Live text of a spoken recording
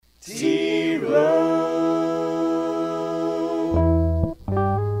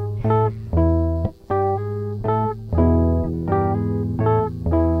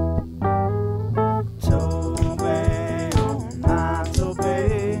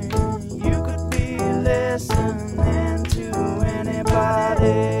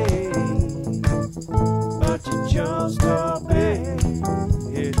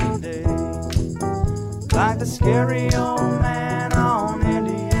Like the scary old man on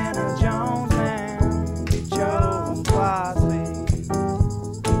Indiana Jones, and he chose wisely.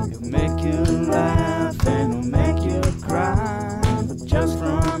 He'll make you laugh and he'll make you cry, but just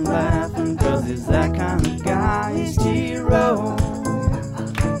from laughing, 'cause he's that kind of guy. He's T-Row,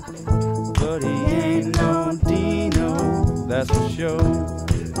 but he ain't no Dino, that's for sure.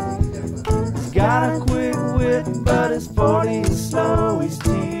 He's got a quick wit, but his 40 is slow. He's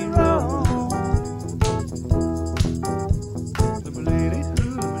T-Row.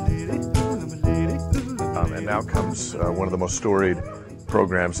 And now comes one of the most storied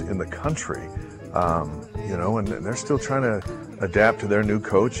programs in the country, and they're still trying to adapt to their new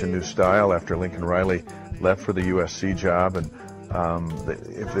coach and new style after Lincoln Riley left for the USC job. And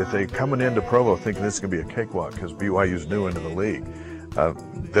if they're coming into Provo thinking this is going to be a cakewalk because BYU's new into the league,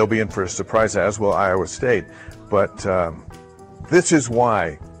 they'll be in for a surprise, as will Iowa State. But this is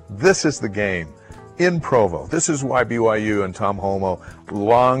why this is the game in Provo. This is why BYU and Tom Holmoe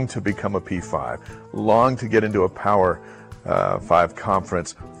long to become a P5, long to get into a Power 5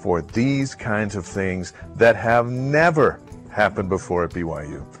 conference for these kinds of things that have never happened before at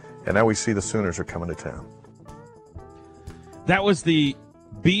BYU. And now we see the Sooners are coming to town. That was the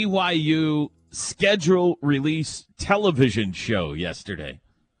BYU schedule release television show yesterday.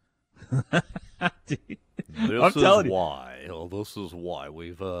 This is why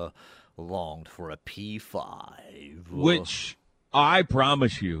we've longed for a P5. Which I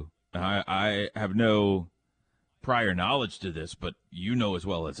promise you, I have no prior knowledge to this, but you know as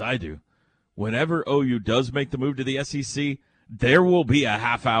well as I do, whenever OU does make the move to the SEC, there will be a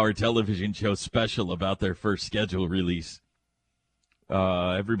half-hour television show special about their first schedule release.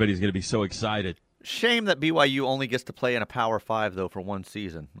 Everybody's going to be so excited. Shame that BYU only gets to play in a Power 5, though, for one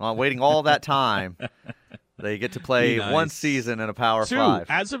season. Waiting all that time, they get to play one season in a Power 5.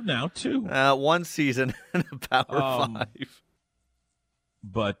 As of now, two. One season in a Power 5.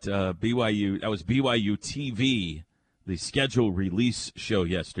 But BYU, that was BYU TV, the schedule release show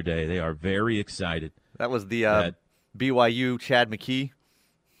yesterday. They are very excited. That was the BYU Chad McKee.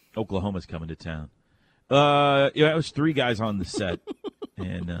 Oklahoma's coming to town. It was three guys on the set.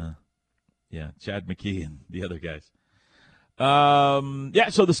 And, Chad McKee and the other guys.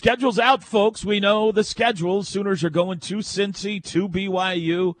 So the schedule's out, folks. We know the schedule. Sooners are going to Cincy, to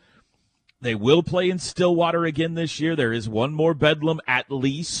BYU. They will play in Stillwater again this year. There is one more Bedlam at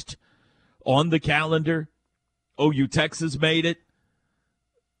least on the calendar. OU Texas made it.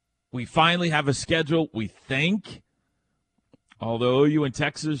 We finally have a schedule, we think. Although OU and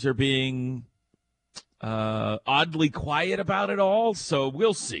Texas are being oddly quiet about it all, so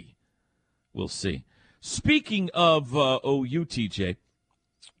we'll see. We'll see. Speaking of OU, TJ,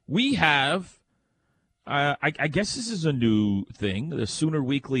 we have, I guess this is a new thing, the Sooner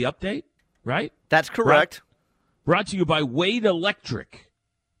Weekly Update, right? That's correct. Brought to you by Wade Electric.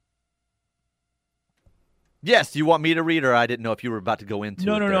 Yes, do you want me to read, or I didn't know if you were about to go into it?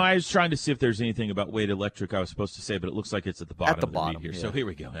 No. I was trying to see if there's anything about Wade Electric I was supposed to say, but it looks like it's at the bottom of the read here. Yeah. So here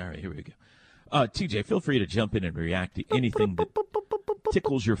we go. All right, here we go. TJ, feel free to jump in and react to anything that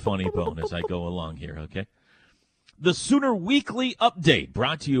tickles your funny bone as I go along here, okay? The Sooner Weekly Update,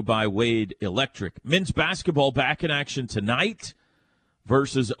 brought to you by Wade Electric. Men's basketball back in action tonight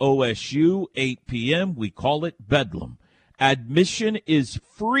versus OSU, 8 p.m. We call it Bedlam. Admission is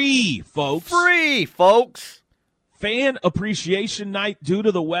free, folks. Free, folks. Fan appreciation night due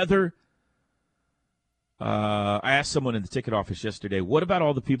to the weather. I asked someone in the ticket office yesterday, what about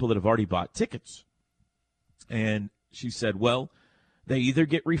all the people that have already bought tickets? And she said, well, they either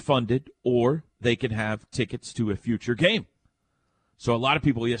get refunded or they can have tickets to a future game. So a lot of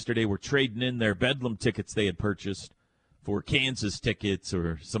people yesterday were trading in their Bedlam tickets they had purchased for Kansas tickets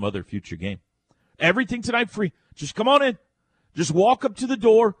or some other future game. Everything tonight free. Just come on in. Just walk up to the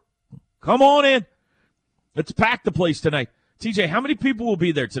door. Come on in. Let's pack the place tonight. TJ, how many people will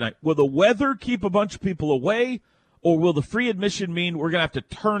be there tonight? Will the weather keep a bunch of people away, or will the free admission mean we're going to have to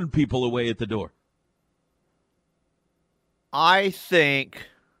turn people away at the door? I think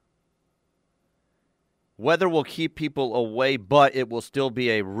weather will keep people away, but it will still be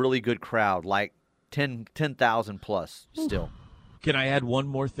a really good crowd, like 10,000 plus still. Can I add one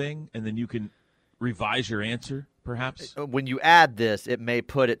more thing, and then you can revise your answer? perhaps. When you add this, it may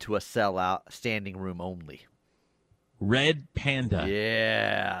put it to a sellout, standing room only. Red Panda.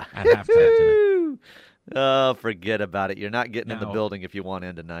 Yeah. At halftime tonight. Oh, forget about it. You're not getting in the building if you want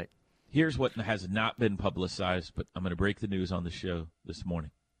in tonight. Here's what has not been publicized, but I'm going to break the news on the show this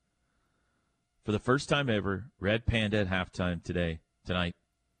morning. For the first time ever, Red Panda at halftime tonight,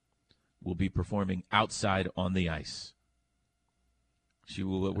 will be performing outside on the ice.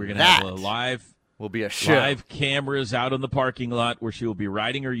 We're going to have a live cameras out in the parking lot where she will be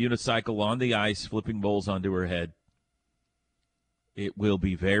riding her unicycle on the ice, flipping bowls onto her head. It will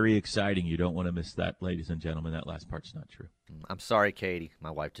be very exciting. You don't want to miss that, ladies and gentlemen. That last part's not true. I'm sorry, Katie.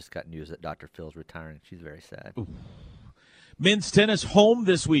 My wife just got news that Dr. Phil's retiring. She's very sad. Ooh. Men's tennis home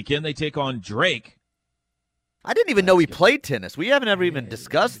this weekend. They take on Drake. I didn't even know he played tennis. We haven't ever even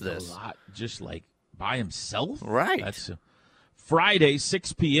discussed this. A lot, just like by himself? Right. That's Friday,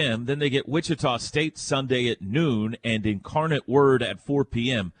 6 p.m. Then they get Wichita State Sunday at noon and Incarnate Word at 4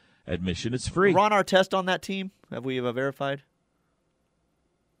 p.m. Admission is free. Ron Artest on that team? Have we verified?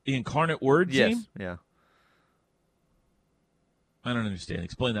 The Incarnate Word team? Yes, yeah. I don't understand.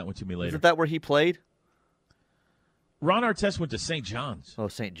 Explain that one to me later. Isn't that where he played? Ron Artest went to St. John's. Oh,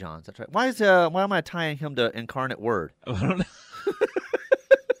 St. John's. That's right. Why am I tying him to Incarnate Word? Oh, I don't know.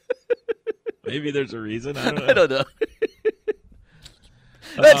 Maybe there's a reason. I don't know. I don't know.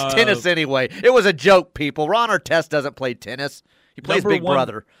 That's tennis anyway. It was a joke, people. Ron Artest doesn't play tennis. He plays Big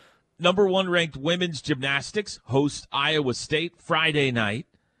Brother. Number 1 ranked women's gymnastics host Iowa State Friday night,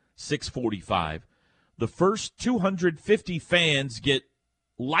 6:45. The first 250 fans get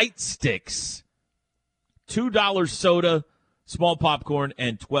light sticks, $2 soda, small popcorn,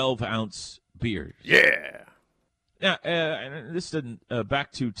 and 12-ounce beers. Yeah. Now, this didn't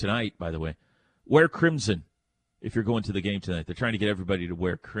back to tonight, by the way. Wear crimson if you're going to the game tonight. They're trying to get everybody to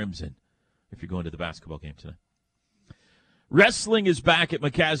wear crimson if you're going to the basketball game tonight. Wrestling is back at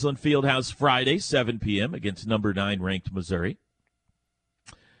McCaslin Fieldhouse Friday, 7 p.m. against number 9 ranked Missouri.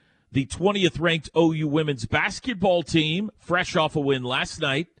 The 20th ranked OU women's basketball team, fresh off a win last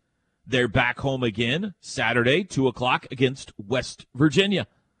night, they're back home again Saturday, 2 o'clock against West Virginia.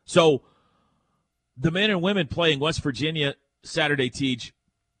 So the men and women playing West Virginia Saturday, Teach,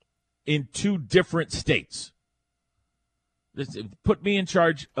 in 2 different states. Put me in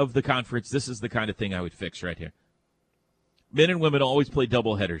charge of the conference. This is the kind of thing I would fix right here. Men and women always play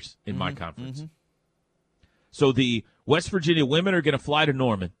doubleheaders in my conference. Mm-hmm. So the West Virginia women are going to fly to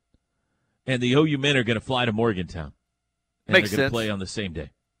Norman, and the OU men are going to fly to Morgantown. And Makes they're going to play on the same day.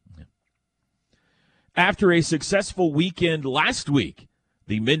 Yeah. After a successful weekend last week,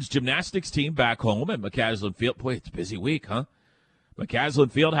 the men's gymnastics team back home at McCaslin Field. Boy, it's a busy week, huh?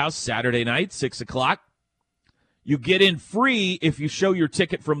 McCaslin Fieldhouse, Saturday night, 6 o'clock. You get in free if you show your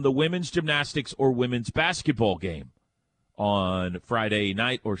ticket from the women's gymnastics or women's basketball game on Friday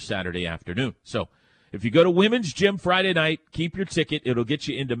night or Saturday afternoon. So if you go to women's gym Friday night, keep your ticket. It'll get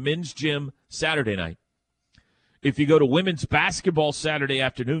you into men's gym Saturday night. If you go to women's basketball Saturday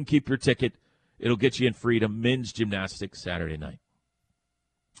afternoon, keep your ticket. It'll get you in free to men's gymnastics Saturday night.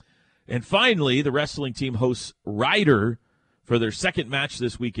 And finally, the wrestling team hosts Ryder for their second match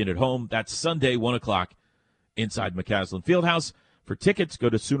this weekend at home. That's Sunday, 1 o'clock inside McCaslin Fieldhouse. For tickets, go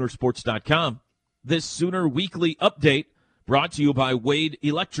to Soonersports.com. This Sooner Weekly Update brought to you by Wade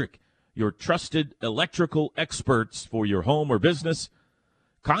Electric, your trusted electrical experts for your home or business.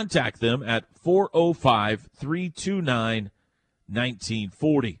 Contact them at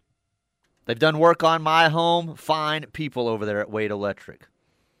 405-329-1940. They've done work on my home. Fine people over there at Wade Electric.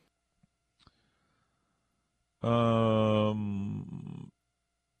 I'm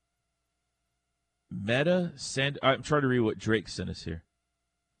trying to read what Drake sent us here.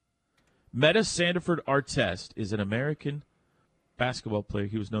 Meta Sandiford Artest is an American basketball player.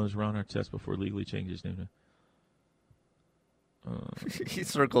 He was known as Ron Artest before legally changed his name. He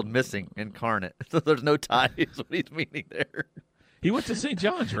circled missing, incarnate. So there's no tie is what he's meaning there. He went to St.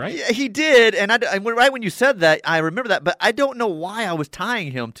 John's, right? Yeah, he did. And right when you said that, I remember that. But I don't know why I was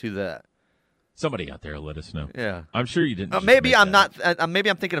tying him to that. Somebody out there will let us know. Yeah. I'm sure you didn't. Maybe I'm not.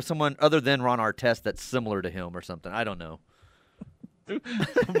 Maybe I'm thinking of someone other than Ron Artest that's similar to him or something. I don't know.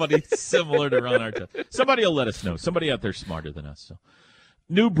 Somebody similar to Ron Artest. Somebody will let us know. Somebody out there smarter than us. So,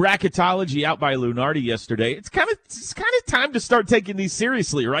 new bracketology out by Lunardi yesterday. It's kind of time to start taking these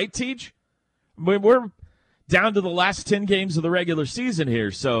seriously, right, Teach? We're down to the last 10 games of the regular season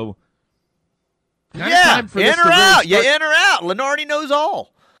here, so time for in or out. You in or out. Lunardi knows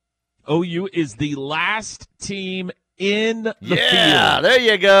all. OU is the last team in the field. Yeah, there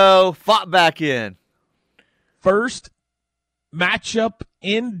you go. Fought back in. First matchup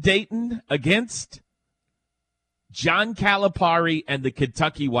in Dayton against John Calipari and the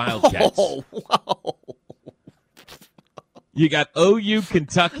Kentucky Wildcats. Oh, wow. You got OU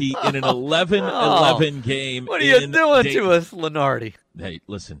Kentucky in an 11-11 game. What are you doing to us, Lenardi? Hey,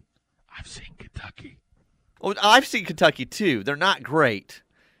 listen, I've seen Kentucky. Oh, I've seen Kentucky, too. They're not great,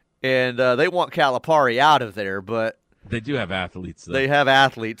 and they want Calipari out of there, but they do have athletes, though. They have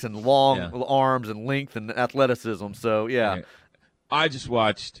athletes and long arms and length and athleticism, so, yeah. I just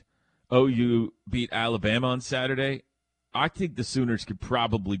watched OU beat Alabama on Saturday. I think the Sooners could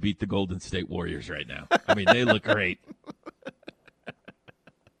probably beat the Golden State Warriors right now. I mean, they look great.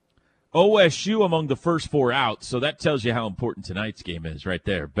 OSU among the first four out, so that tells you how important tonight's game is right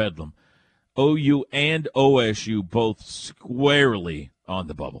there, Bedlam. OU and OSU both squarely on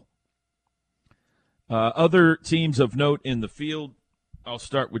the bubble. Other teams of note in the field, I'll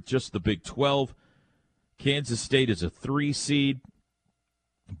start with just the Big 12. Kansas State is a 3 seed,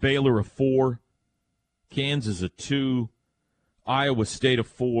 Baylor a 4, Kansas a 2, Iowa State a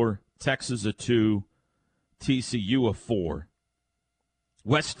 4, Texas a 2, TCU a 4.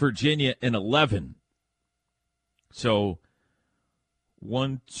 West Virginia an 11. So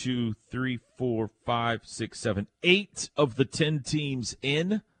 1, 2, 3, 4, 5, 6, 7, 8 of the 10 teams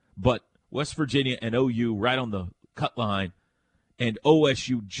in, but West Virginia and OU right on the cut line, and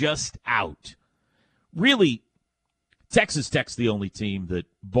OSU just out. Really, Texas Tech's the only team that,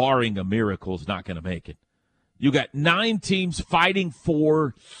 barring a miracle, is not going to make it. You got 9 teams fighting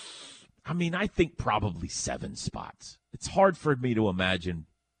for, I think probably 7 spots. It's hard for me to imagine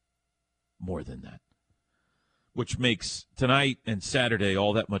more than that, which makes tonight and Saturday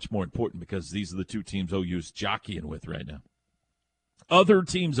all that much more important because these are the 2 teams OU's jockeying with right now. Other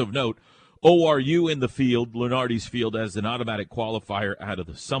teams of note, ORU in the field, Lunardi's field as an automatic qualifier out of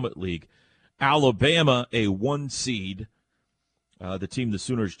the Summit League. Alabama, a 1 seed, the team the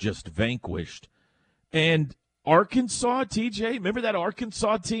Sooners just vanquished. And Arkansas, TJ, remember that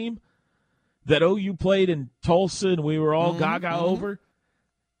Arkansas team that OU played in Tulsa and we were all gaga over?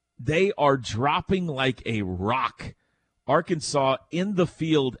 They are dropping like a rock. Arkansas in the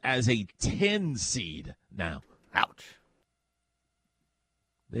field as a 10 seed now. Ouch.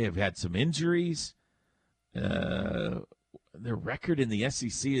 They have had some injuries. Their record in the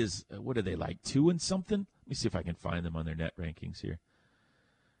SEC is, what are they, like 2 and something? Let me see if I can find them on their net rankings here.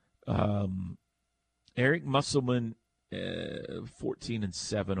 Eric Musselman,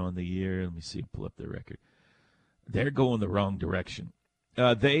 14-7 on the year. Let me see, pull up their record. They're going the wrong direction.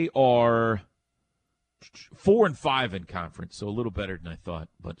 They are 4-5 in conference, so a little better than I thought,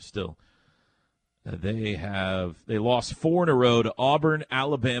 but still. They lost 4 in a row to Auburn,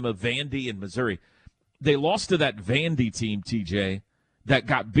 Alabama, Vandy, and Missouri. They lost to that Vandy team, TJ, that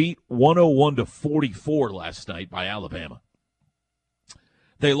got beat 101-44 last night by Alabama.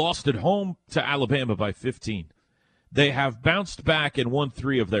 They lost at home to Alabama by 15. They have bounced back and won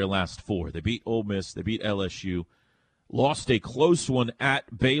 3 of their last 4. They beat Ole Miss. They beat LSU. Lost a close one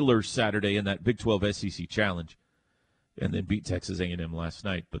at Baylor Saturday in that Big 12 SEC Challenge. And then beat Texas A&M last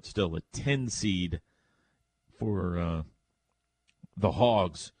night. But still a 10 seed for the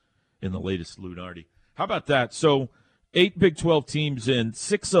Hogs in the latest Lunardi. How about that? So 8 Big 12 teams in.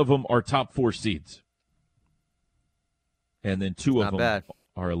 6 of them are top 4 seeds. And then 2 of them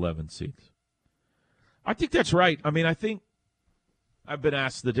are 11 seeds. I think that's right. I think I've been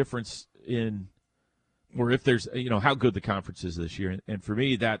asked the difference in, or if there's, how good the conference is this year. And for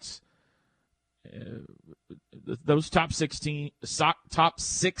me, that's those top 6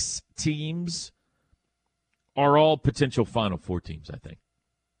 teams are all potential Final Four teams, I think.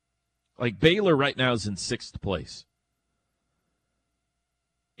 Like Baylor right now is in 6th place.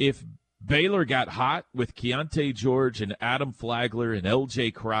 If Baylor got hot with Keontae George and Adam Flagler and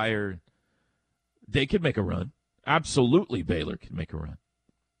L.J. Cryer, they could make a run. Absolutely, Baylor can make a run.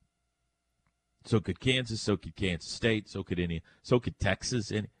 So could Kansas, so could Kansas State, so could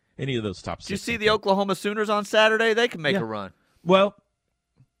Texas, any of those top 6. Did you see the Oklahoma Sooners on Saturday? They can make a run. Well,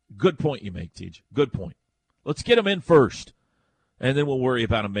 good point you make, Tej. Good point. Let's get them in first, and then we'll worry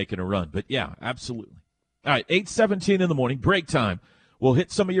about them making a run. But, yeah, absolutely. All right, 8:17 in the morning, break time. We'll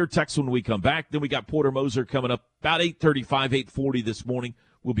hit some of your texts when we come back. Then we got Porter Moser coming up about 8:35, 8:40 this morning.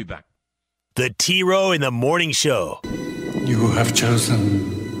 We'll be back. The T-Row in the Morning Show. You have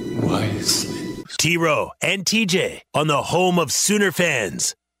chosen wisely. T-Row and TJ on the home of Sooner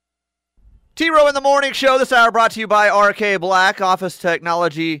fans. T-Row in the Morning Show. This hour brought to you by RK Black, office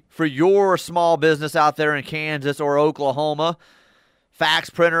technology for your small business out there in Kansas or Oklahoma. Fax,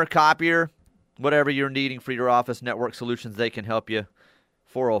 printer, copier, whatever you're needing for your office network solutions, they can help you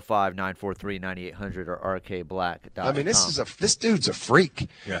 405-943-9800 or rkblack.com. I mean, this dude's a freak,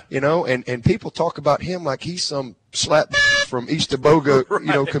 Yeah. and people talk about him like he's some slap from East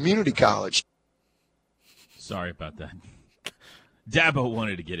Aboga, community college. Sorry about that. Dabo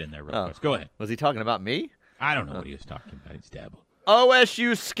wanted to get in there real quick. Go ahead. Was he talking about me? I don't know what he was talking about. It's Dabo.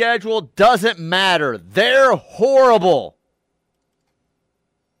 OSU's schedule doesn't matter. They're horrible.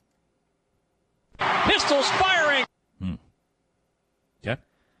 Pistols firing. Okay.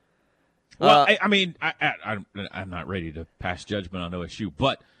 Well, I'm not ready to pass judgment on OSU,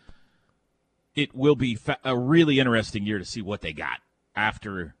 but it will be a really interesting year to see what they got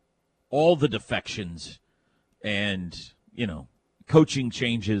after all the defections and, coaching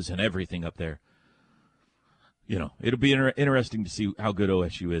changes and everything up there. It'll be interesting to see how good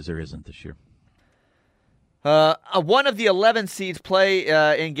OSU is or isn't this year. One of the 11 seeds play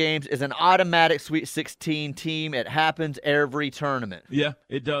in games is an automatic Sweet 16 team. It happens every tournament. Yeah,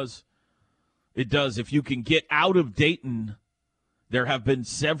 it does. It does. If you can get out of Dayton, there have been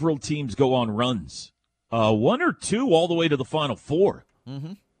several teams go on runs. One or two all the way to the Final Four.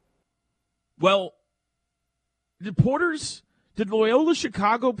 Mm-hmm. Well, did Loyola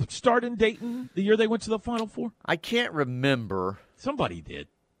Chicago start in Dayton the year they went to the Final Four? I can't remember. Somebody did.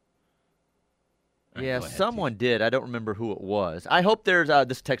 Yeah, someone did. I don't remember who it was. I hope there's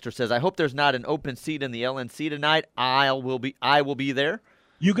this texter says, I hope there's not an open seat in the LNC tonight. I will be there.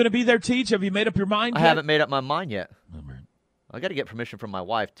 You going to be there, Teach? Have you made up your mind yet? I haven't made up my mind yet. All right. I got to get permission from my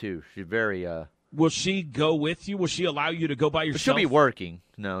wife too. She's very Will she go with you? Will she allow you to go by yourself? She'll be working.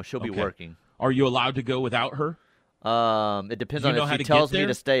 No, she'll be working. Are you allowed to go without her? It depends on if she tells me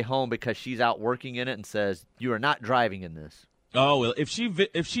to stay home because she's out working in it and says, you are not driving in this. Oh, well, if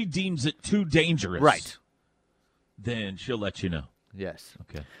she deems it too dangerous, right, then she'll let you know. Yes.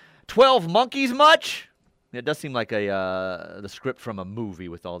 Okay. 12 Monkeys much? It does seem like the script from a movie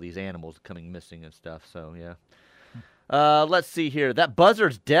with all these animals coming missing and stuff, so yeah. Let's see here. That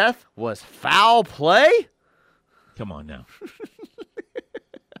buzzard's death was foul play? Come on now.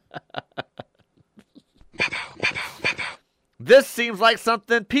 This seems like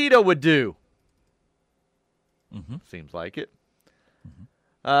something PETA would do. Mm-hmm. Seems like it.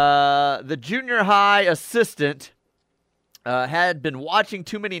 Mm-hmm. The junior high assistant had been watching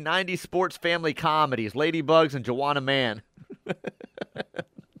too many 90s sports family comedies, Ladybugs and Joanna Man.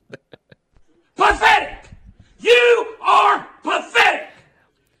 Pathetic! You are pathetic!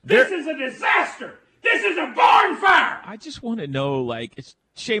 This is a disaster! This is a barn fire! I just want to know, it's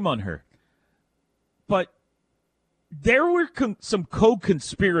shame on her. But there were some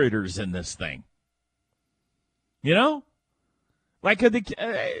co-conspirators in this thing. Not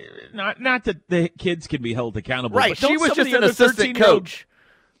that the kids can be held accountable. Right, but she was just an assistant coach.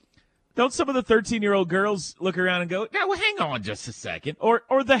 Don't some of the 13-year-old girls look around and go, "Now, well, hang on just a second," or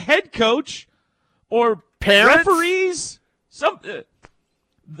the head coach, or parents? Referees, the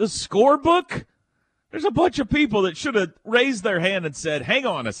scorebook. There's a bunch of people that should have raised their hand and said, "Hang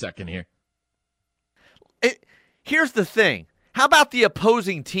on a second here." Here's the thing. How about the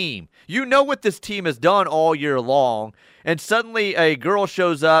opposing team? You know what this team has done all year long, and suddenly a girl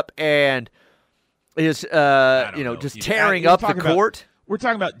shows up and is, just tearing up the court. We're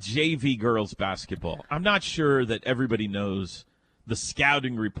talking about JV girls basketball. I'm not sure that everybody knows the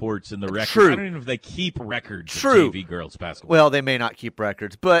scouting reports and the records. True. I don't even know if they keep records of JV girls basketball. Well, they may not keep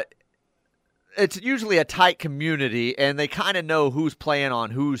records, but it's usually a tight community, and they kind of know who's playing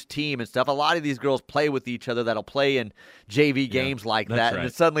on whose team and stuff. A lot of these girls play with each other that'll play in JV games like that, right. and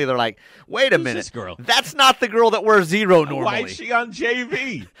then suddenly they're like, wait a Who's minute, this girl? That's not the girl that wears zero normally. Why is she on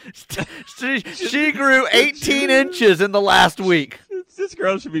JV? she grew 18 inches in the last week. This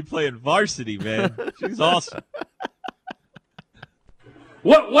girl should be playing varsity, man. She's awesome.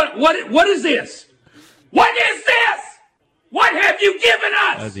 What is this? What is this? What have you given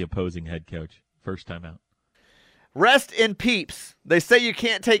us? As the opposing head coach, first time out. Rest in peeps. They say you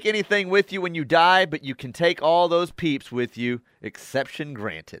can't take anything with you when you die, but you can take all those peeps with you. Exception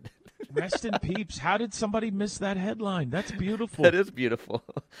granted. Rest in peeps. How did somebody miss that headline? That's beautiful. That is beautiful.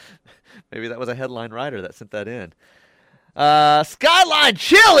 Maybe that was a headline writer that sent that in. Skyline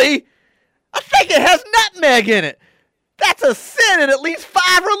chili? I think it has nutmeg in it. That's a sin in at least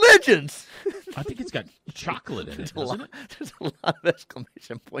 5 religions. I think it's got chocolate in it, doesn't it? There's a lot of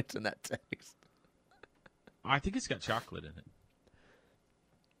exclamation points in that text. I think it's got chocolate in it.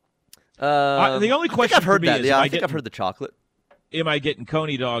 The only question I've heard for me that. is, Yeah, I think I've heard the chocolate. Am I getting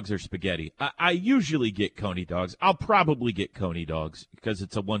Coney dogs or spaghetti? I usually get Coney dogs. I'll probably get Coney dogs because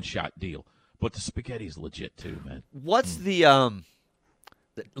it's a one-shot deal. But the spaghetti's legit too, man. What's the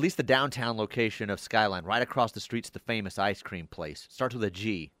at least the downtown location of Skyline. Right across the street's the famous ice cream place. Starts with a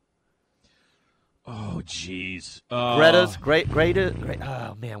G. Oh, jeez. Greta.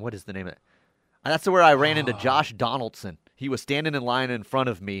 Oh, man, what is the name of it? That's where I ran into Josh Donaldson. He was standing in line in front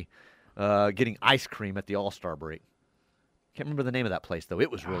of me getting ice cream at the All-Star break. Can't remember the name of that place, though.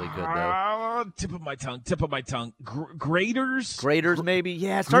 It was really good, though. Tip of my tongue. Graders? Graders, maybe?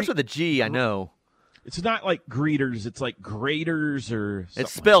 Yeah, it starts with a G, I know. It's not like greeters. It's like graders or something.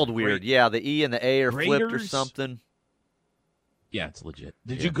 It's spelled weird. Yeah, the E and the A are flipped or something. Yeah, it's legit.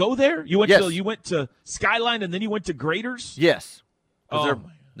 Did you go there? You went to Skyline and then you went to Graders? Yes. Oh,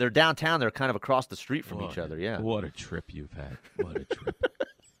 they're downtown. They're kind of across the street from each other. Yeah. What a trip you've had. What a trip.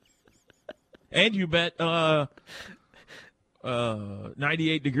 And you bet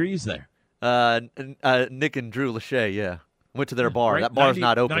 98 degrees there. Nick and Drew Lachey, yeah. Went to their bar. Right? That bar's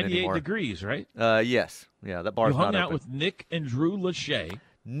not open 98 anymore. 98 degrees, right? Yes. Yeah, that bar's not open. You hung out with Nick and Drew Lachey.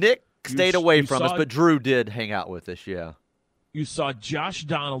 Nick stayed away from us, but Drew did hang out with us, yeah. You saw Josh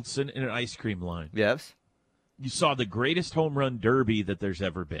Donaldson in an ice cream line. Yes. You saw the greatest home run derby that there's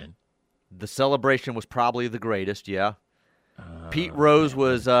ever been. The celebration was probably the greatest, yeah. Pete Rose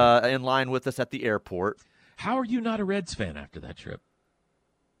was in line with us at the airport. How are you not a Reds fan after that trip?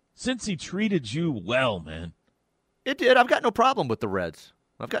 Since he treated you well, man. It did. I've got no problem with the Reds.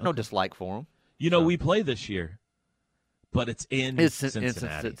 I've got no dislike for them. You know, we play this year, but it's in Cincinnati.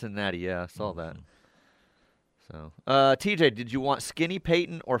 It's Cincinnati, yeah. I saw that. So, TJ, did you want skinny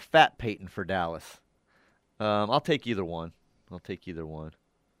Peyton or fat Peyton for Dallas? I'll take either one.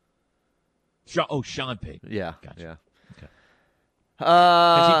 Sean Payton. Yeah. Gotcha. Yeah. Okay.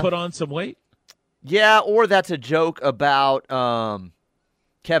 Has he put on some weight? Yeah, or that's a joke about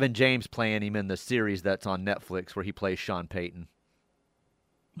Kevin James playing him in the series that's on Netflix where he plays Sean Payton.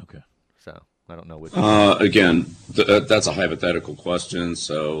 Okay. So I don't know which. Again, that's a hypothetical question.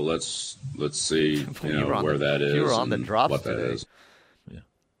 So let's see where that is. You were on the drops what today. That is. Yeah.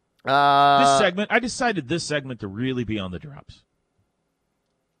 This segment, I decided this segment to really be on the drops.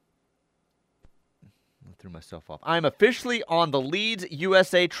 I threw myself off. I'm officially on the Leeds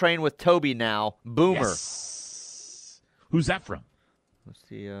USA train with Toby now. Boomer. Yes. Who's that from? Let's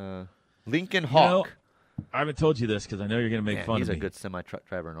see. Lincoln Hawk. I haven't told you this because I know you're going to make fun of me. He's a good semi-truck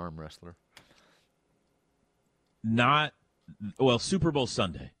driver and arm wrestler. Super Bowl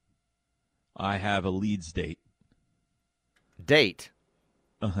Sunday. I have a Leeds date. Date?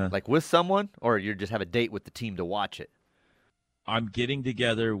 Uh-huh. Like with someone? Or you just have a date with the team to watch it? I'm getting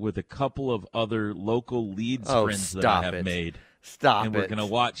together with a couple of other local Leeds friends that I have made. Stop it. And we're going to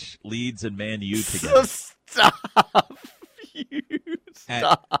watch Leeds and Man U together. Stop.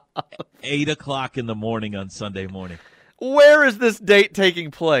 At 8 o'clock in the morning on Sunday morning. Where is this date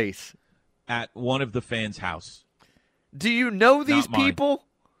taking place? At one of the fans' house. Do you know these people?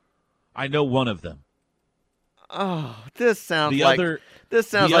 I know one of them. Oh, this sounds like a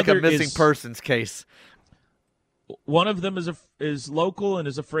missing persons case. One of them is local and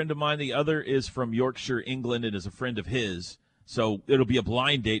is a friend of mine. The other is from Yorkshire, England, and is a friend of his. So it'll be a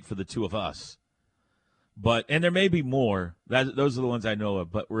blind date for the two of us. And there may be more. Those are the ones I know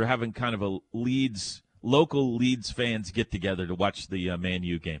of. But we're having kind of a local Leeds fans get together to watch the Man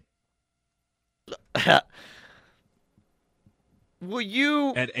U game. Will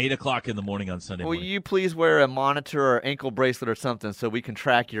you at 8 o'clock in the morning on Sunday morning? Will you please wear a monitor or ankle bracelet or something so we can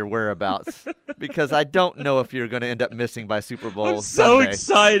track your whereabouts? Because I don't know if you're going to end up missing by Super Bowl. I'm so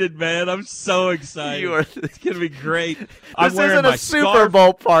excited, man! I'm so excited. It's going to be great. This isn't a Super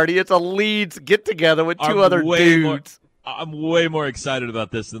Bowl party; it's a Leeds get together with two other dudes. I'm way more excited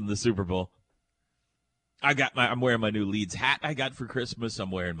about this than the Super Bowl. I'm wearing my new Leeds hat I got for Christmas. I'm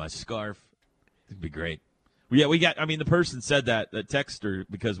wearing my scarf. It'd be great. Yeah, the person said that texter,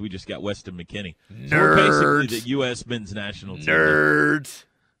 because we just got Weston McKennie. Nerds. So we're basically the U.S. men's national team. Nerds.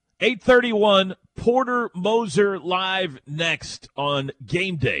 8:31, Porter Moser live next on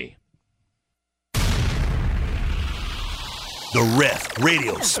Game Day. The Ref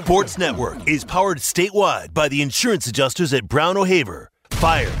Radio Sports Network is powered statewide by the insurance adjusters at Brown O'Haver.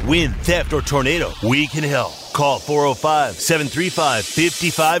 Fire, wind, theft, or tornado, we can help. Call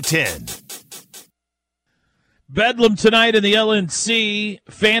 405-735-5510. Bedlam tonight in the LNC,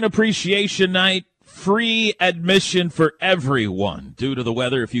 fan appreciation night, free admission for everyone. Due to the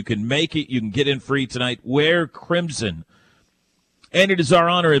weather, if you can make it, you can get in free tonight. Wear crimson. And it is our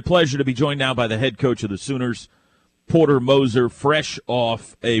honor and pleasure to be joined now by the head coach of the Sooners, Porter Moser, fresh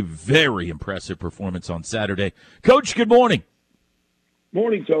off a very impressive performance on Saturday. Coach, good morning.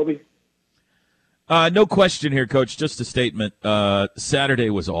 Morning, Toby. No question here, Coach, just a statement. Saturday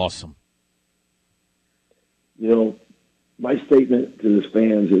was awesome. my statement to the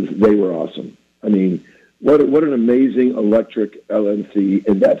fans is they were awesome. I mean, what an amazing electric LNC,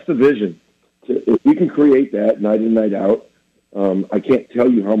 and that's the vision. If we can create that night in, night out, I can't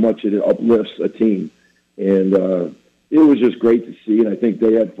tell you how much it uplifts a team. And it was just great to see, and I think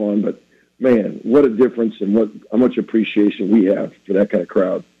they had fun. But, man, what a difference and how much appreciation we have for that kind of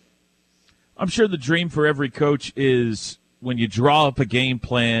crowd. I'm sure the dream for every coach is when you draw up a game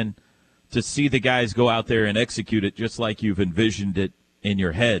plan to see the guys go out there and execute it just like you've envisioned it in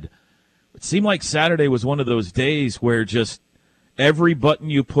your head. It seemed like Saturday was one of those days where just every button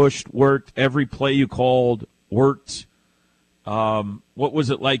you pushed worked, every play you called worked. What was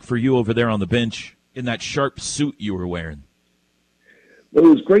it like for you over there on the bench in that sharp suit you were wearing? Well, it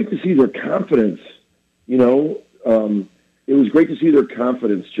was great to see their confidence, you know. It was great to see their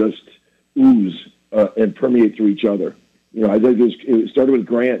confidence just ooze and permeate through each other. You know, I think it started with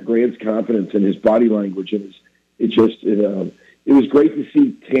Grant's confidence and his body language, and it was great to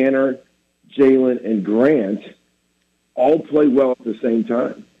see Tanner, Jalen, and Grant all play well at the same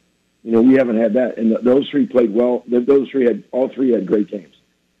time. You know, we haven't had that, and those three played well. All three had great games,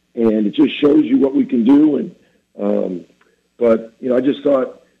 and it just shows you what we can do. And but you know, I just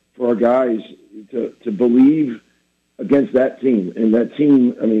thought for our guys to believe against that team, and that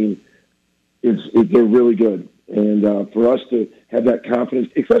team, I mean, they're really good. And for us to have that confidence,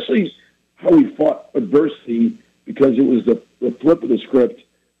 especially how we fought adversity, because it was the flip of the script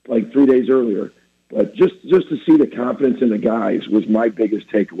like 3 days earlier. But just to see the confidence in the guys was my biggest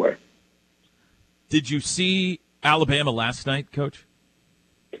takeaway. Did you see Alabama last night, Coach?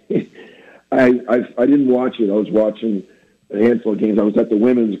 I didn't watch it. I was watching a handful of games. I was at the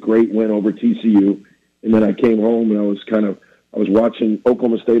women's great win over TCU, and then I came home and I was watching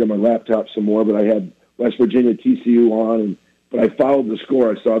Oklahoma State on my laptop some more, but I had West Virginia TCU on, but I followed the score.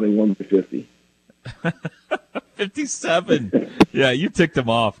 I saw they won by 50. 57. Yeah, you ticked them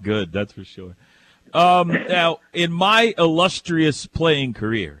off. Good, that's for sure. Now, in my illustrious playing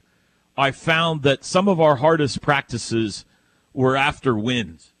career, I found that some of our hardest practices were after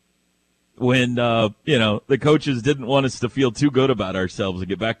wins, when the coaches didn't want us to feel too good about ourselves and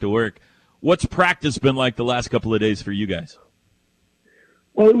get back to work. What's practice been like the last couple of days for you guys?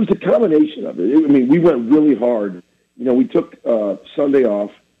 Well, it was a combination of it. I mean, we went really hard. You know, we took Sunday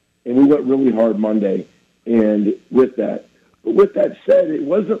off, and we went really hard Monday. And with that said, it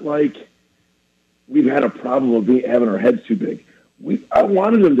wasn't like we've had a problem of having our heads too big. I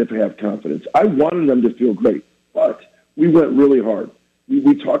wanted them to have confidence. I wanted them to feel great, but we went really hard.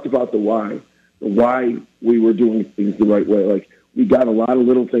 We talked about the why we were doing things the right way. Like, we got a lot of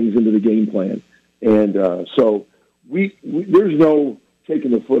little things into the game plan, and so there's no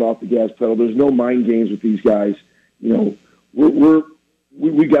taking the foot off the gas pedal. There's no mind games with these guys. You know,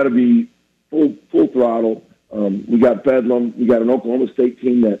 we got to be full throttle. We got Bedlam. We got an Oklahoma State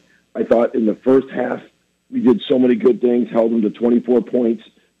team that I thought in the first half we did so many good things, held them to 24 points,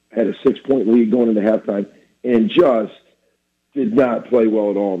 had a 6-point lead going into halftime, and just did not play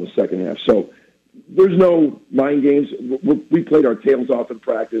well at all in the second half. So there's no mind games. We played our tails off in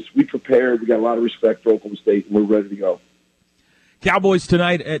practice. We prepared. We got a lot of respect for Oklahoma State, and we're ready to go. Cowboys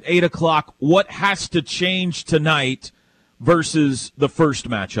tonight at 8 o'clock. What has to change tonight versus the first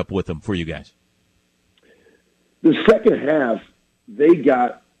matchup with them for you guys? The second half, they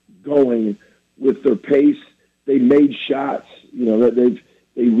got going with their pace. They made shots. You know, they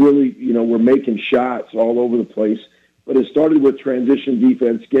really, you know, were making shots all over the place. But it started with transition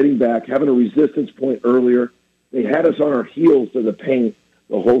defense, getting back, having a resistance point earlier. They had us on our heels to the paint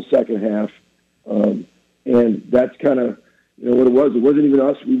the whole second half. And that's kind of, you know, what it was. It wasn't even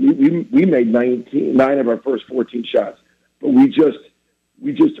us. We made 9 of our first 14 shots. But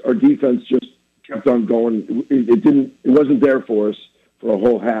our defense just kept on going. It wasn't there for us for a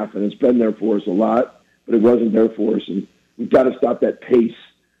whole half, and it's been there for us a lot, but it wasn't there for us. And we've got to stop that pace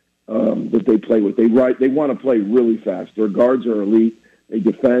that they play with. They want to play really fast. Their guards are elite. They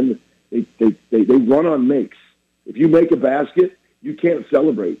defend. They run on makes. If you make a basket, you can't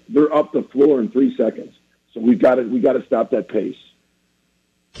celebrate. They're up the floor in 3 seconds. So we got to stop that pace.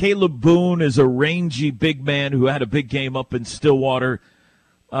 Caleb Boone is a rangy big man who had a big game up in Stillwater.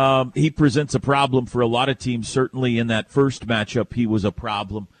 He presents a problem for a lot of teams. Certainly in that first matchup, he was a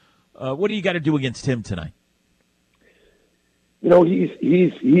problem. What do you got to do against him tonight? You know, he's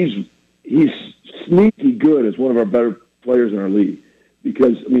sneaky good as one of our better players in our league,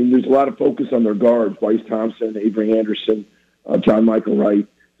 because, I mean, there's a lot of focus on their guards, Bryce Thompson, Avery Anderson, John Michael Wright,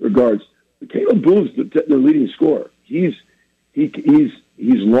 their guards. But Caleb Boone's the leading scorer. He's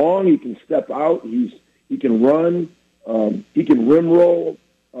long. He can step out. He can run. He can rim roll.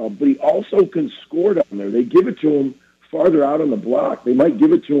 But he also can score down there. They give it to him farther out on the block. They might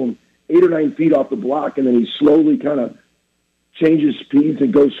give it to him 8 or 9 feet off the block, and then he slowly kind of changes speeds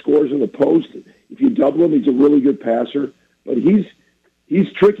and goes scores in the post. If you double him, he's a really good passer. But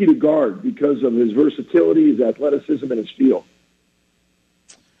he's tricky to guard because of his versatility, his athleticism, and his feel.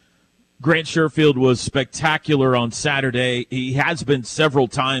 Grant Sherfield was spectacular on Saturday. He has been several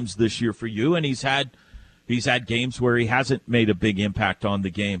times this year for you, and he's had games where he hasn't made a big impact on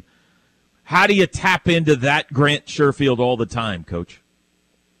the game. How do you tap into that Grant Sherfield all the time, Coach?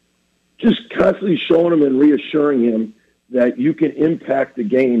 Just constantly showing him and reassuring him that you can impact the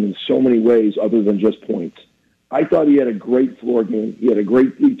game in so many ways other than just points. I thought he had a great floor game. He had a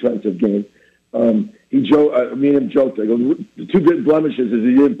great defensive game. Me and him joked. I go, the two big blemishes is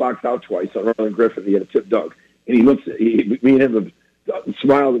he didn't box out twice on Arlen Griffin. He had a tip dunk, and me and him have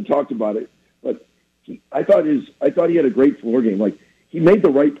smiled and talked about it. But I thought he had a great floor game. Like, he made the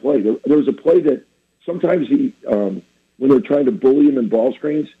right play. There was a play that sometimes when they're trying to bully him in ball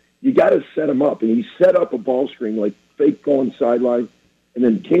screens, you got to set him up, and he set up a ball screen like fake going sideline, and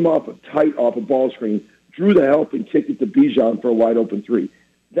then came off a ball screen, drew the help, and kicked it to Bijan for a wide open three.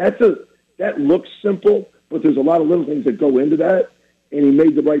 That looks simple, but there's a lot of little things that go into that, and he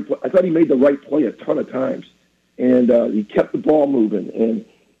made the right play. I thought he made the right play a ton of times, and he kept the ball moving,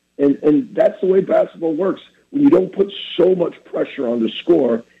 and that's the way basketball works. When you don't put so much pressure on the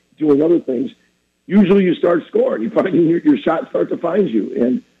score, doing other things, usually you start scoring. You find your shots start to find you,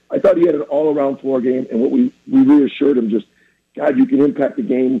 and I thought he had an all-around floor game, and what we reassured him, just, God, you can impact the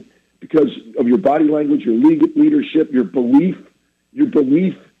game because of your body language, your leadership, your belief,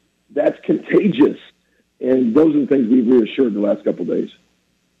 that's contagious. And those are the things we've reassured the last couple of days.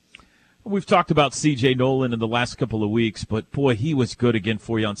 We've talked about C.J. Nolan in the last couple of weeks, but, boy, he was good again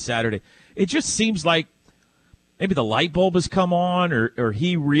for you on Saturday. It just seems like maybe the light bulb has come on or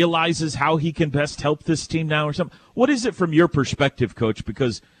he realizes how he can best help this team now or something. What is it from your perspective, Coach?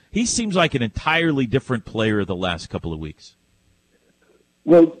 Because he seems like an entirely different player the last couple of weeks.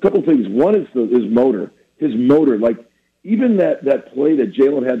 Well, a couple of things. One is his motor. His motor, like even that play that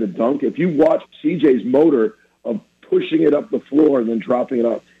Jalen had to dunk, if you watch CJ's motor of pushing it up the floor and then dropping it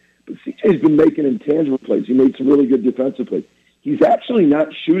up, but CJ's been making intangible plays. He made some really good defensive plays. He's actually not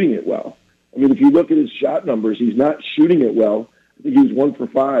shooting it well. I mean, if you look at his shot numbers, he's not shooting it well. I think he was 1 for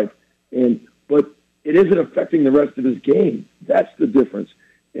 5. But it isn't affecting the rest of his game. That's the difference.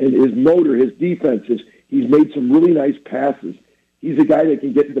 And his motor, his defense, he's made some really nice passes. He's a guy that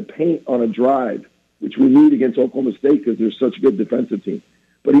can get to the paint on a drive, which we need against Oklahoma State because they're such a good defensive team.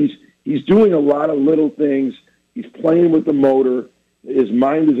 But he's doing a lot of little things. He's playing with the motor. His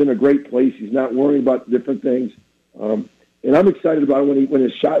mind is in a great place. He's not worrying about different things. And I'm excited about it when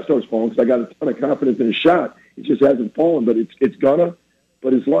his shot starts falling because I got a ton of confidence in his shot. It just hasn't fallen, but it's gonna.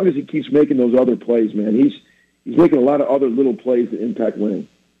 But as long as he keeps making those other plays, man, he's making a lot of other little plays that impact winning.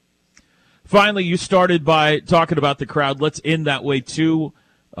 Finally, you started by talking about the crowd. Let's end that way, too.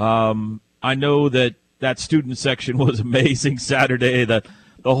 I know that student section was amazing Saturday. The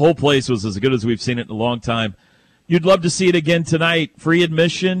whole place was as good as we've seen it in a long time. You'd love to see it again tonight. Free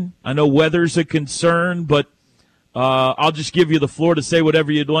admission. I know weather's a concern, but I'll just give you the floor to say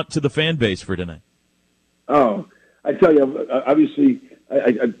whatever you'd want to the fan base for tonight. Oh, I tell you, obviously,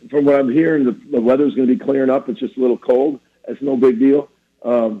 from what I'm hearing, the weather's going to be clearing up. It's just a little cold. That's no big deal.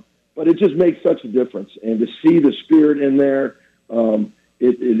 But it just makes such a difference. And to see the spirit in there,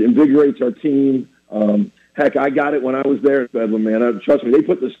 it invigorates our team. Heck, I got it when I was there at Bedlam, man. Trust me, they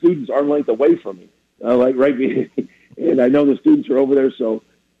put the students arm length away from me. And I know the students are over there, so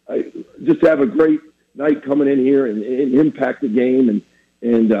just have a great night coming in here and impact the game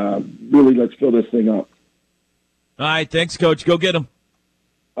and really let's fill this thing up. All right, thanks, Coach. Go get them.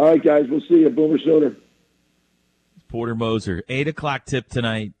 All right, guys, we'll see you. Boomer Sooner. Porter Moser, 8 o'clock tip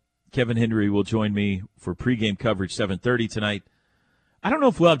tonight. Kevin Henry will join me for pregame coverage, 7:30 tonight. I don't know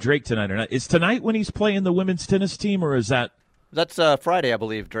if we'll have Drake tonight or not. Is tonight when he's playing the women's tennis team, or is that? That's Friday, I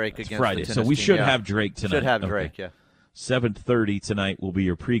believe, Drake against Friday. The tennis so we team, should yeah. have Drake tonight. Should have Drake, yeah. 7:30 tonight will be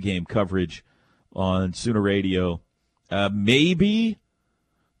your pregame coverage on Sooner Radio. Maybe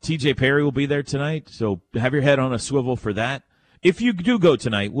TJ Perry will be there tonight, so have your head on a swivel for that. If you do go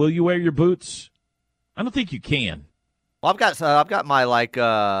tonight, will you wear your boots? I don't think you can. Well, I've got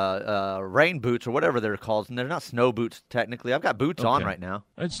my rain boots or whatever they're called, and they're not snow boots technically. I've got boots on right now.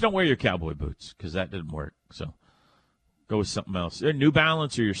 Just don't wear your cowboy boots because that didn't work. So go with something else. New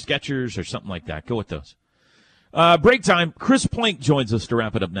Balance or your Skechers or something like that. Go with those. Break time. Chris Plank joins us to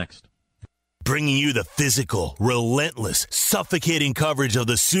wrap it up next. Bringing you the physical, relentless, suffocating coverage of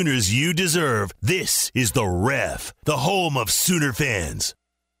the Sooners you deserve. This is The Ref, the home of Sooner fans.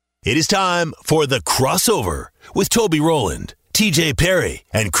 It is time for The Crossover with Toby Rowland, TJ Perry,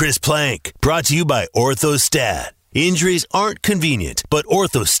 and Chris Plank. Brought to you by Orthostat. Injuries aren't convenient, but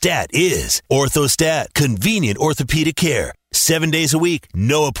Orthostat is. Orthostat, convenient orthopedic care. 7 days a week,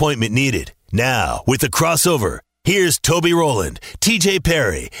 no appointment needed. Now, with The Crossover, here's Toby Rowland, TJ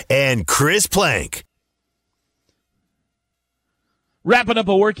Perry, and Chris Plank. Wrapping up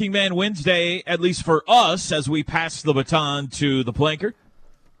a Working Man Wednesday, at least for us, as we pass the baton to the Planker.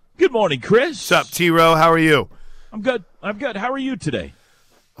 Good morning, Chris. What's up, T-Row? How are you? I'm good. How are you today?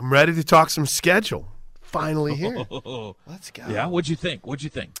 I'm ready to talk some schedule. Finally here. Let's go. Yeah, what'd you think?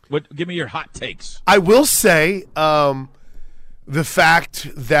 Give me your hot takes. I will say the fact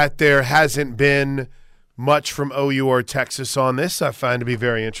that there hasn't been much from OU or Texas on this, I find to be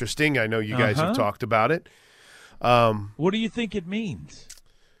very interesting. I know you guys have talked about it. What do you think it means?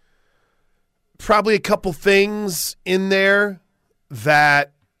 Probably a couple things in there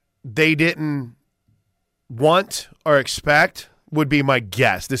that they didn't want or expect would be my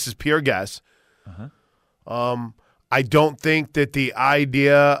guess. This is pure guess. I don't think that the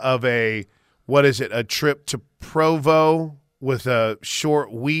idea of a trip to Provo with a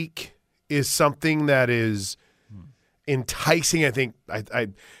short week is something that is enticing. I think I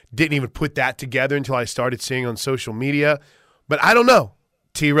didn't even put that together until I started seeing on social media. But I don't know,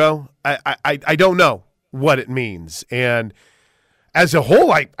 T-Row. I don't know what it means. And as a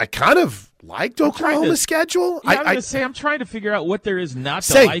whole, I kind of liked Oklahoma's schedule. Yeah, I'm going to say I'm trying to figure out what there is not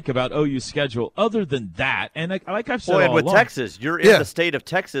to like about OU's schedule other than that. And like I've said all with along, Texas, you're in the state of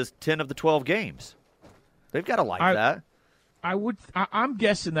Texas 10 of the 12 games. They've got to like that. I'm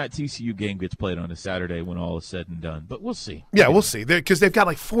guessing that TCU game gets played on a Saturday when all is said and done, but we'll see. Yeah, we'll see. Because they've got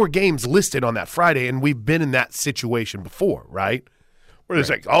like 4 games listed on that Friday, and we've been in that situation before, right? Where it's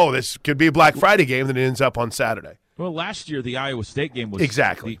like, oh, this could be a Black Friday game, then it ends up on Saturday. Well, last year the Iowa State game was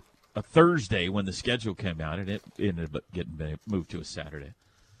a Thursday when the schedule came out, and it ended up getting moved to a Saturday.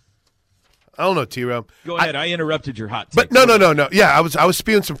 I don't know, T-Row. Go ahead. I interrupted your hot But take. no. Yeah, I was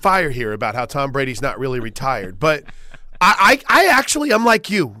spewing some fire here about how Tom Brady's not really retired. But I actually, I'm like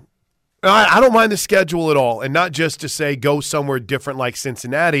you. I don't mind the schedule at all. And not just to say go somewhere different like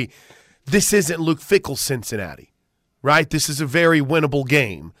Cincinnati. This isn't Luke Fickell's Cincinnati, right? This is a very winnable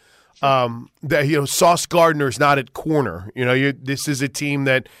game. Sauce Gardner's not at corner. This is a team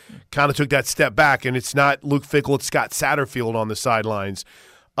that kind of took that step back, and it's not Luke Fickell, it's Scott Satterfield on the sidelines.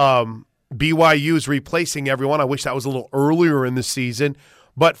 BYU is replacing everyone. I wish that was a little earlier in the season,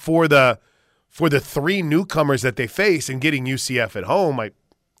 but for the 3 newcomers that they face and getting UCF at home, I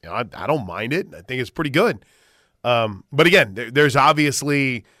don't mind it. I think it's pretty good. But again, there's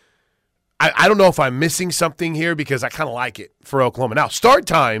obviously. I don't know if I'm missing something here because I kind of like it for Oklahoma. Now, start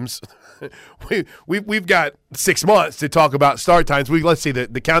times, we've got 6 months to talk about start times. Let's see,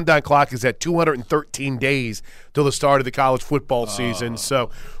 the countdown clock is at 213 days till the start of the college football season.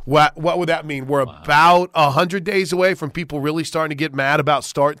 So what would that mean? We're about 100 days away from people really starting to get mad about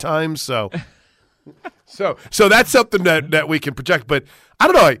start times. So that's something that we can project. But I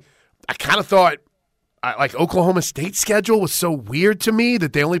don't know. I kind of thought – like Oklahoma State's schedule was so weird to me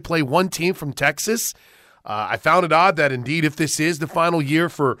that they only play 1 team from Texas. I found it odd that indeed if this is the final year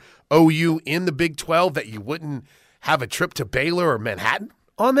for OU in the Big 12 that you wouldn't have a trip to Baylor or Manhattan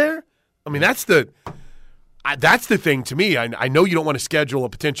on there. I mean, that's the thing to me. I know you don't want to schedule a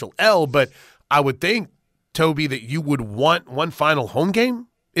potential L, but I would think, Toby, that you would want one final home game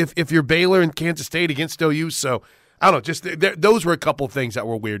if you're Baylor and Kansas State against OU. So I don't know. Just those were a couple of things that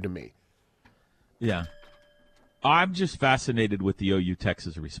were weird to me. Yeah. I'm just fascinated with the OU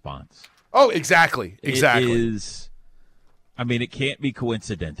Texas response. Oh, exactly. It can't be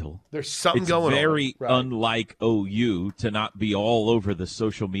coincidental. There's something going on. It's very unlike OU to not be all over the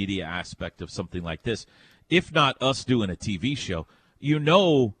social media aspect of something like this. If not us doing a TV show,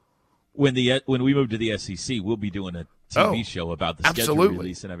 when we move to the SEC, we'll be doing a TV show about the schedule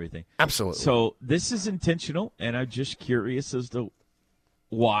release and everything. Absolutely. So this is intentional, and I'm just curious as to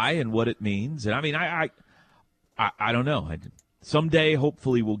why and what it means. And I mean, I don't know. Someday,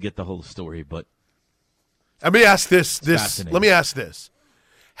 hopefully, we'll get the whole story. But let me ask this. Let me ask this: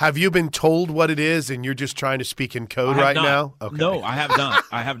 have you been told what it is, and you're just trying to speak in code right now? Okay. No, I have not.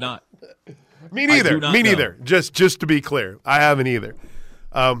 I have not. Me neither. Me neither. Just to be clear, I haven't either.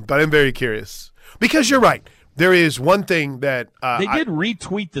 But I'm very curious because you're right. There is one thing that they did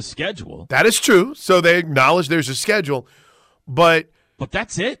retweet the schedule. That is true. So they acknowledge there's a schedule, but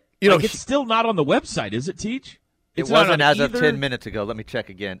that's it. It's still not on the website, is it, Teach? It wasn't as of 10 minutes ago. Let me check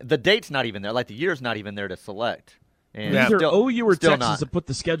again. The date's not even there. Like the year's not even there to select. And neither OU or Texas have put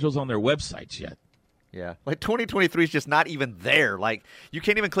the schedules on their websites yet. Yeah. Like 2023 is just not even there. Like you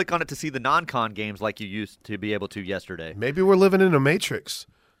can't even click on it to see the non-con games like you used to be able to yesterday. Maybe we're living in a matrix.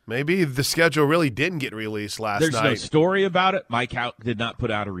 Maybe the schedule really didn't get released last night. There's no story about it. Mike Houck did not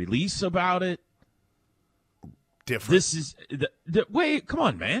put out a release about it. Different. This is wait, come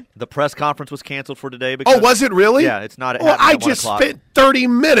on, man. The press conference was canceled for today. Because, was it really? Yeah, it's not. I just spent 30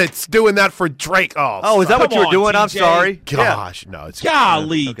 minutes doing that for Drake. Is that what you were doing? TJ. I'm sorry. Gosh, no, it's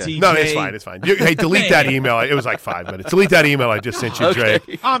golly, okay. TJ. No, it's fine. It's fine. Hey, delete that email. It was like 5 minutes. Delete that email I just sent you,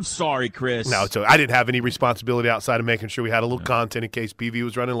 Drake. I'm sorry, Chris. No, so I didn't have any responsibility outside of making sure we had a little content in case PV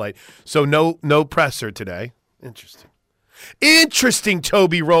was running late. So no presser today. Interesting,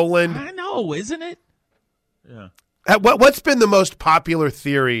 Toby Rowland. I know, isn't it? Yeah. What's been the most popular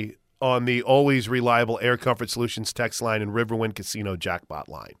theory on the always reliable Air Comfort Solutions text line and Riverwind Casino jackpot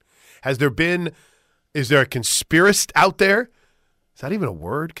line? Is there a conspiracist out there? Is that even a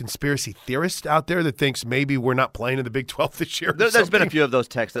word? Conspiracy theorist out there that thinks maybe we're not playing in the Big 12 this year? There's been a few of those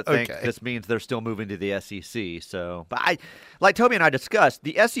texts that think this means they're still moving to the SEC. So, but like Toby and I discussed,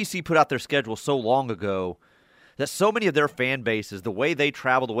 the SEC put out their schedule so long ago that so many of their fan bases, the way they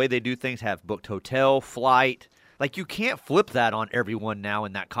travel, the way they do things, have booked hotel, flight. Like, you can't flip that on everyone now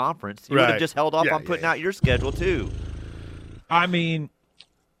in that conference. You would have just held off on putting out your schedule, too. I mean,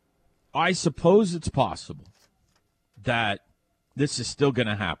 I suppose it's possible that this is still going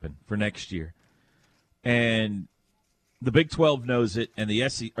to happen for next year. And the Big 12 knows it, and the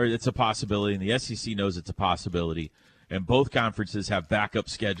SEC, or it's a possibility, and the SEC knows it's a possibility. And both conferences have backup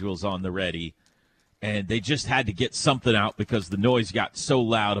schedules on the ready. And they just had to get something out because the noise got so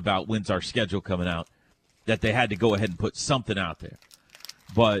loud about when's our schedule coming out that they had to go ahead and put something out there.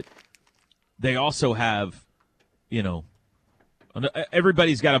 But they also have,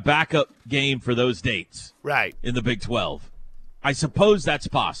 everybody's got a backup game for those dates. Right. In the Big 12. I suppose that's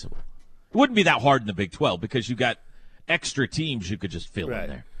possible. It wouldn't be that hard in the Big 12 because you got extra teams you could just fill in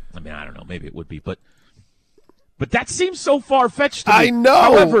there. I mean, I don't know. Maybe it would be, but that seems so far-fetched to me. I know.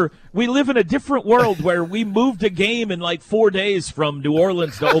 However, we live in a different world where we moved a game in like 4 days from New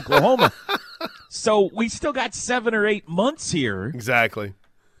Orleans to Oklahoma. So we still got 7 or 8 months here. Exactly.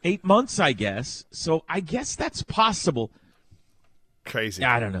 8 months, I guess. So I guess that's possible. Crazy.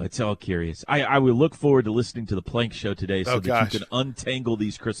 I don't know. It's all curious. I will look forward to listening to the Plank Show today so that you can untangle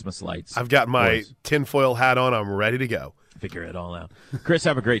these Christmas lights. I've got my tinfoil hat on. I'm ready to go. Figure it all out. Chris,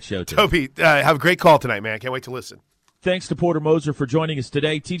 have a great show today. Toby, have a great call tonight, man. Can't wait to listen. Thanks to Porter Moser for joining us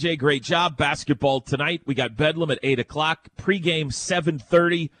today. TJ, great job. Basketball tonight. We got Bedlam at 8 o'clock. Pregame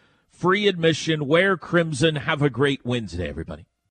 7:30. Free admission. Wear crimson. Have a great Wednesday, everybody.